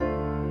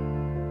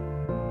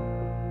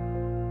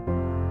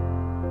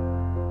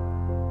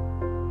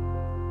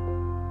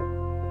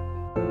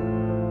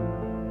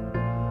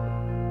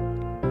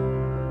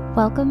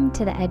Welcome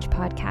to the Edge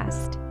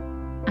Podcast.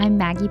 I'm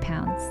Maggie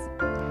Pounds,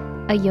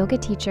 a yoga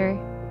teacher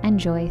and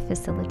joy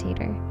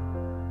facilitator.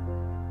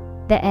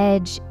 The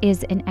Edge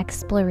is an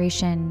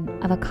exploration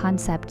of a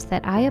concept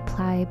that I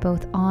apply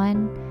both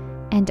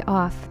on and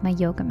off my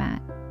yoga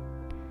mat,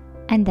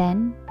 and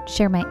then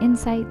share my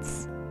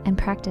insights and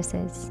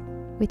practices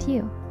with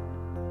you.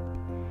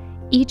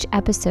 Each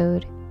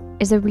episode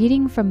is a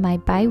reading from my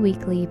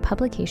bi-weekly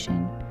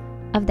publication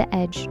of the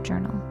Edge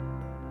Journal,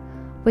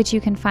 which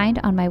you can find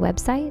on my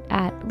website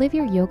at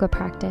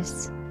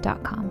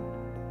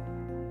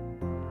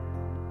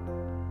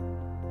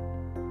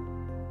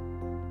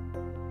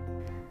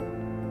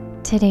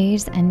liveyouryogapractice.com.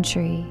 Today's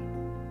entry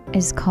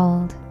is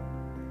called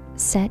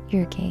Set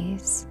Your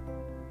Gaze.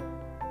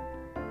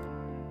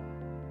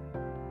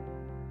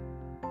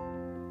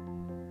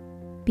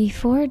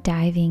 Before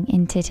diving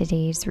into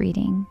today's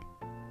reading,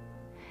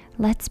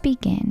 let's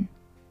begin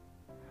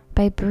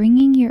by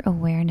bringing your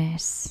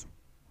awareness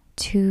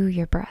to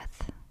your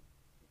breath.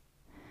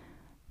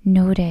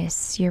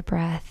 Notice your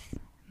breath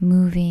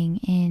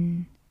moving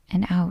in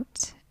and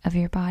out of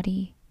your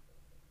body.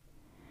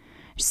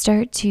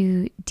 Start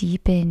to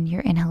deepen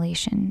your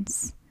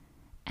inhalations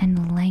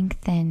and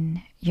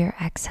lengthen your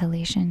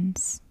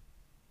exhalations.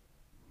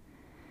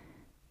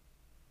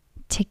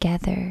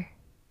 Together,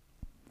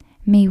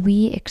 may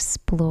we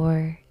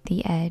explore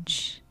the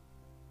edge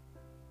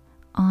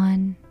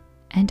on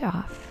and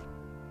off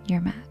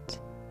your mat.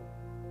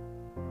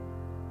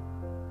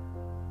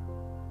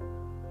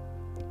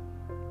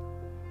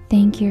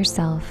 Thank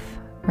yourself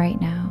right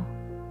now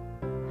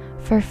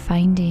for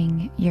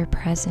finding your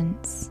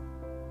presence,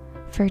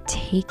 for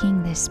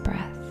taking this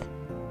breath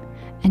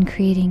and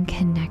creating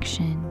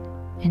connection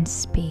and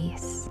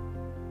space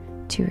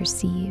to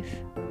receive.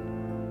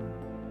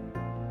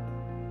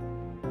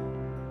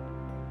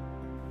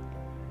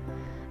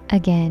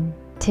 Again,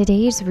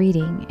 today's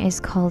reading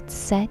is called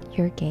Set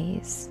Your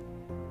Gaze.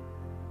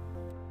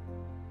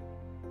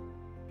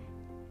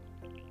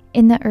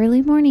 In the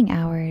early morning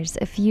hours,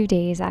 a few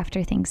days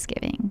after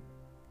Thanksgiving,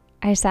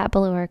 I sat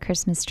below our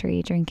Christmas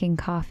tree drinking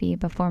coffee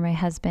before my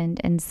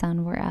husband and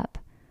son were up,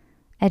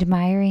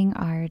 admiring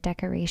our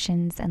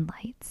decorations and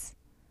lights.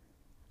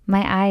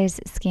 My eyes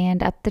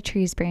scanned up the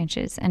tree's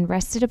branches and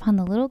rested upon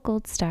the little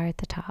gold star at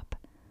the top.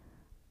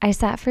 I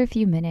sat for a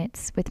few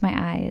minutes with my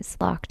eyes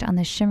locked on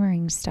the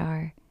shimmering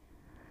star,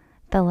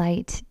 the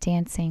light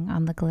dancing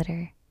on the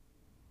glitter.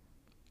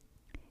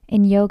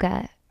 In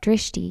yoga,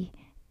 drishti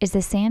is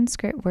a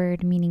Sanskrit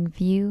word meaning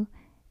view,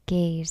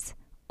 gaze,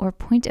 or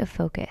point of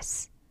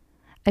focus.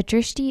 A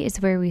drishti is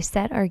where we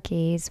set our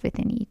gaze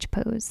within each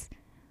pose,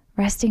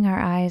 resting our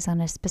eyes on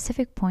a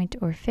specific point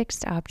or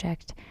fixed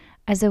object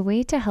as a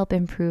way to help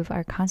improve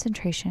our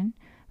concentration,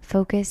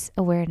 focus,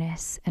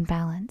 awareness, and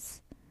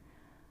balance.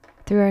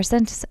 Through our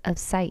sense of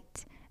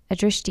sight, a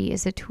drishti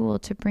is a tool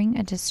to bring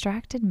a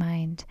distracted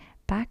mind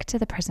back to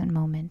the present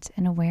moment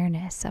and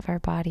awareness of our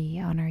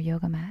body on our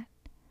yoga mat.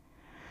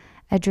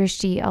 A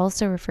drishti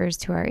also refers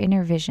to our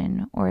inner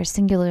vision or a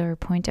singular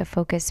point of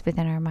focus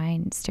within our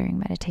minds during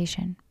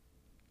meditation.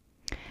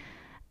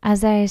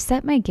 As I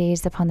set my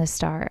gaze upon the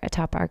star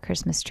atop our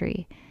Christmas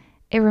tree,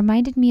 it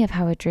reminded me of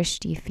how a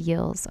drishti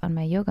feels on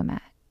my yoga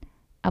mat,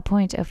 a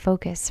point of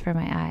focus for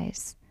my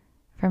eyes,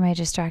 for my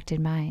distracted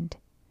mind.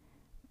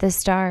 The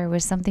star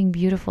was something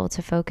beautiful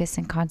to focus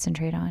and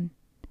concentrate on.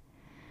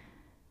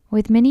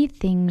 With many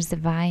things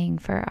vying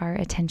for our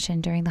attention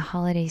during the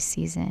holiday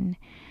season,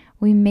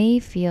 we may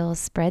feel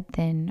spread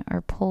thin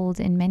or pulled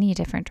in many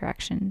different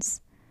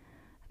directions.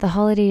 The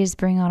holidays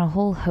bring on a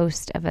whole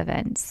host of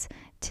events,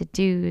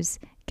 to-dos,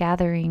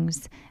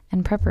 gatherings,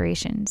 and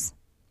preparations.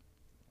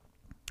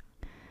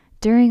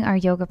 During our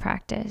yoga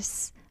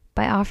practice,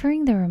 by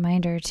offering the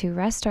reminder to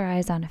rest our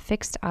eyes on a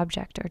fixed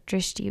object or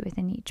drishti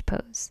within each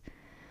pose,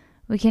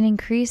 we can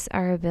increase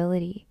our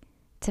ability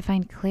to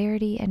find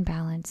clarity and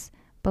balance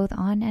both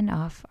on and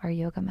off our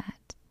yoga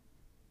mat.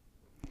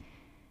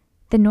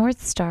 The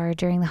North Star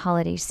during the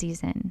holiday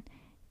season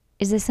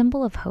is a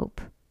symbol of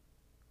hope.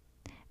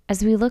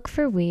 As we look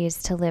for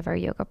ways to live our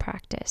yoga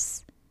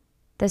practice,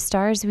 the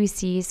stars we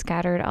see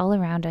scattered all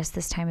around us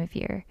this time of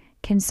year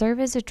can serve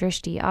as a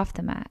drishti off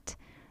the mat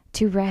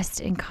to rest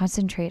and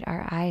concentrate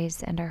our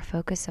eyes and our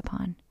focus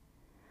upon.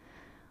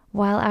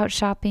 While out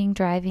shopping,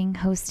 driving,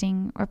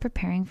 hosting, or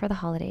preparing for the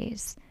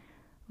holidays,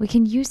 we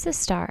can use the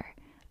star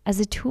as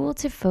a tool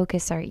to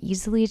focus our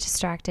easily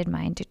distracted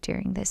mind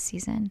during this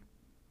season.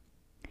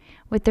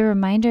 With the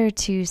reminder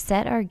to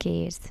set our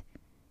gaze,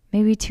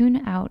 may we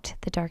tune out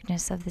the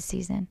darkness of the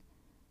season,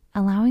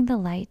 allowing the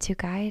light to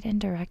guide and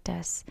direct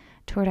us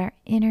toward our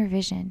inner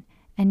vision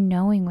and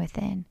knowing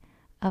within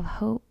of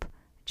hope,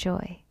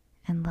 joy,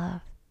 and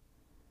love.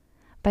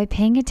 By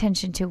paying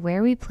attention to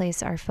where we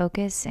place our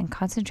focus and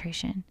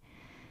concentration,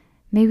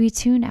 may we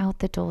tune out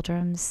the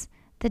doldrums,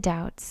 the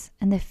doubts,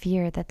 and the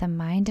fear that the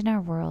mind in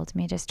our world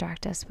may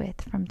distract us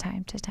with from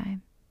time to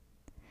time.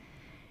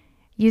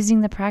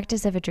 Using the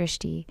practice of a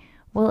drishti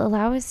will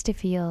allow us to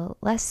feel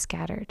less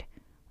scattered,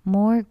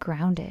 more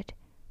grounded,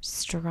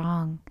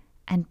 strong,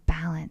 and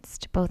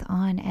balanced both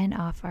on and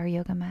off our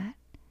yoga mat.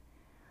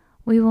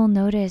 We will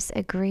notice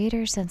a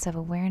greater sense of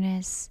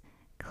awareness,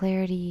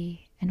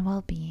 clarity, and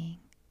well-being.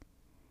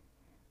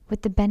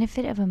 With the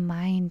benefit of a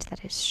mind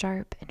that is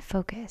sharp and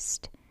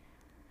focused,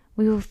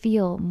 we will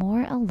feel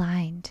more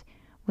aligned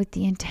with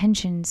the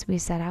intentions we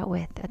set out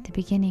with at the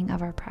beginning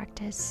of our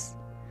practice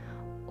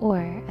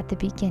or at the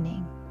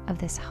beginning of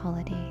this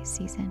holiday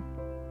season.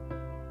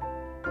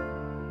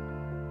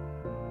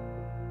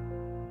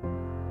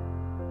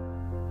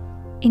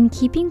 In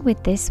keeping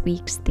with this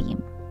week's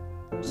theme,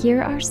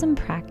 here are some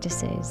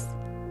practices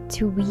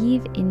to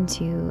weave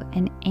into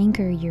and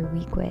anchor your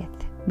week with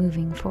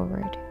moving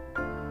forward.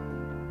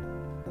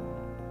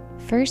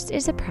 First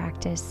is a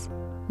practice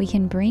we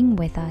can bring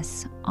with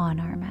us on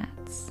our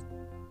mats.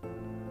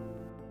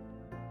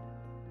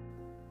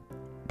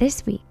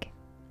 This week,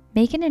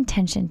 make an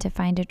intention to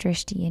find a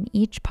drishti in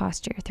each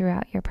posture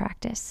throughout your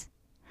practice.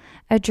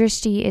 A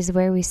drishti is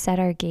where we set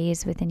our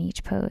gaze within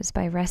each pose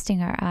by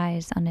resting our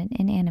eyes on an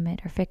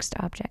inanimate or fixed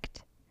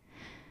object.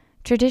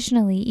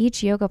 Traditionally,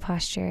 each yoga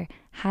posture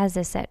has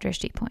a set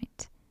drishti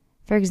point.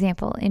 For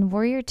example, in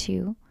Warrior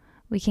Two,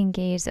 we can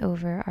gaze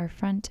over our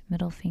front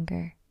middle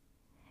finger.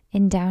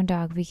 In Down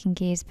Dog, we can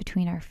gaze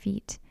between our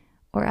feet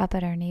or up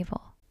at our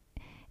navel.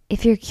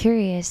 If you're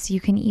curious,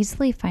 you can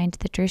easily find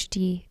the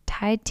drishti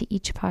tied to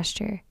each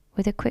posture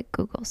with a quick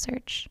Google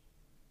search.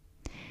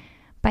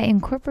 By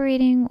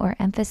incorporating or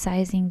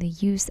emphasizing the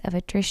use of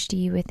a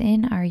drishti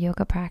within our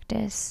yoga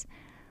practice,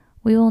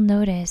 we will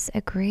notice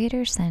a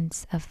greater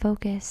sense of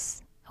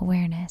focus,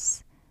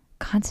 awareness,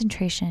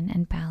 concentration,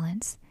 and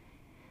balance,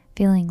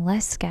 feeling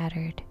less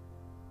scattered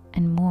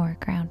and more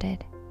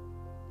grounded.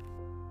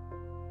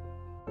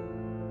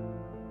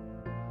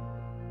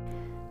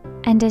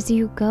 And as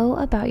you go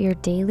about your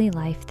daily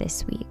life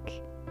this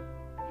week,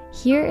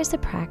 here is a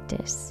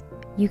practice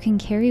you can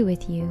carry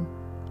with you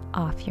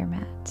off your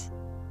mat.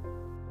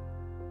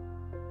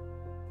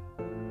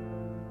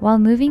 While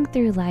moving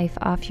through life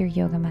off your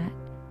yoga mat,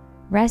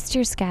 rest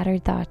your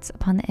scattered thoughts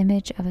upon the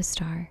image of a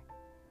star.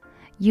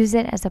 Use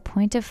it as a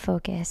point of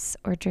focus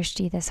or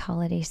drishti this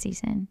holiday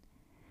season.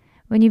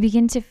 When you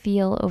begin to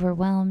feel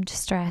overwhelmed,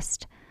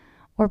 stressed,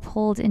 or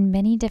pulled in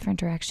many different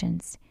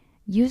directions,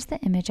 use the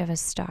image of a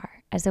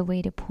star as a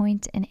way to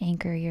point and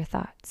anchor your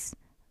thoughts,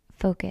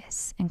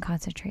 focus, and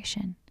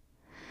concentration.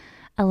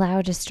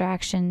 Allow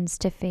distractions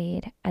to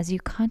fade as you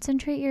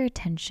concentrate your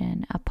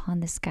attention upon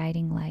this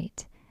guiding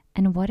light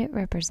and what it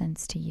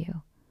represents to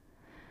you,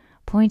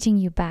 pointing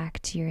you back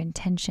to your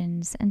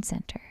intentions and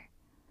center,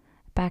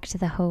 back to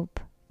the hope,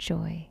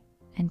 joy,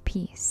 and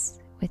peace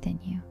within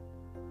you.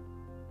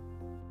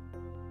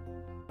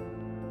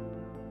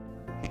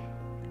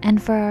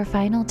 And for our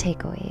final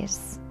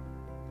takeaways,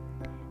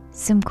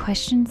 some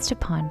questions to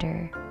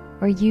ponder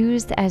or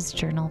use as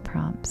journal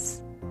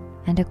prompts,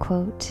 and a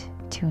quote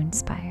to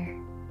inspire.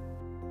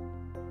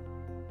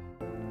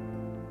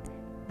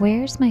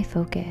 Where's my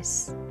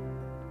focus?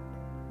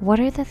 What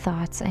are the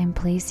thoughts I am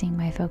placing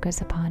my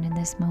focus upon in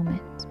this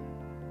moment?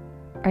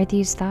 Are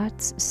these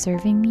thoughts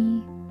serving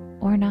me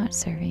or not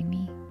serving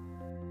me?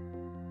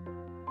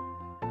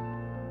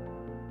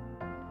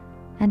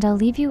 And I'll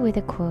leave you with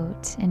a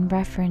quote in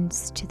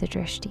reference to the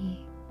drishti.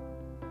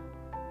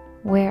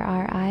 Where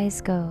our eyes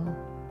go,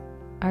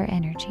 our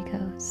energy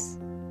goes.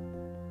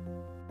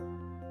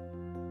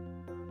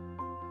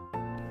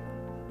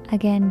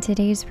 Again,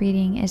 today's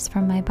reading is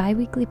from my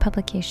bi-weekly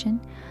publication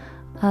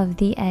of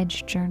The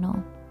Edge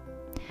Journal,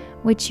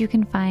 which you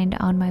can find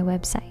on my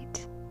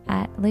website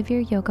at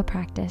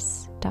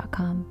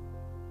liveyouryogapractice.com.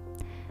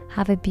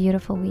 Have a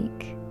beautiful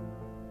week.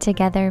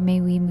 Together may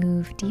we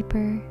move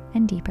deeper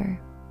and deeper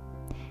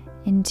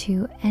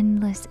into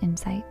endless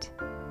insight,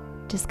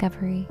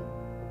 discovery,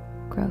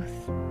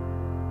 growth,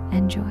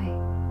 and joy.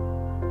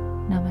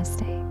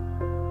 Namaste.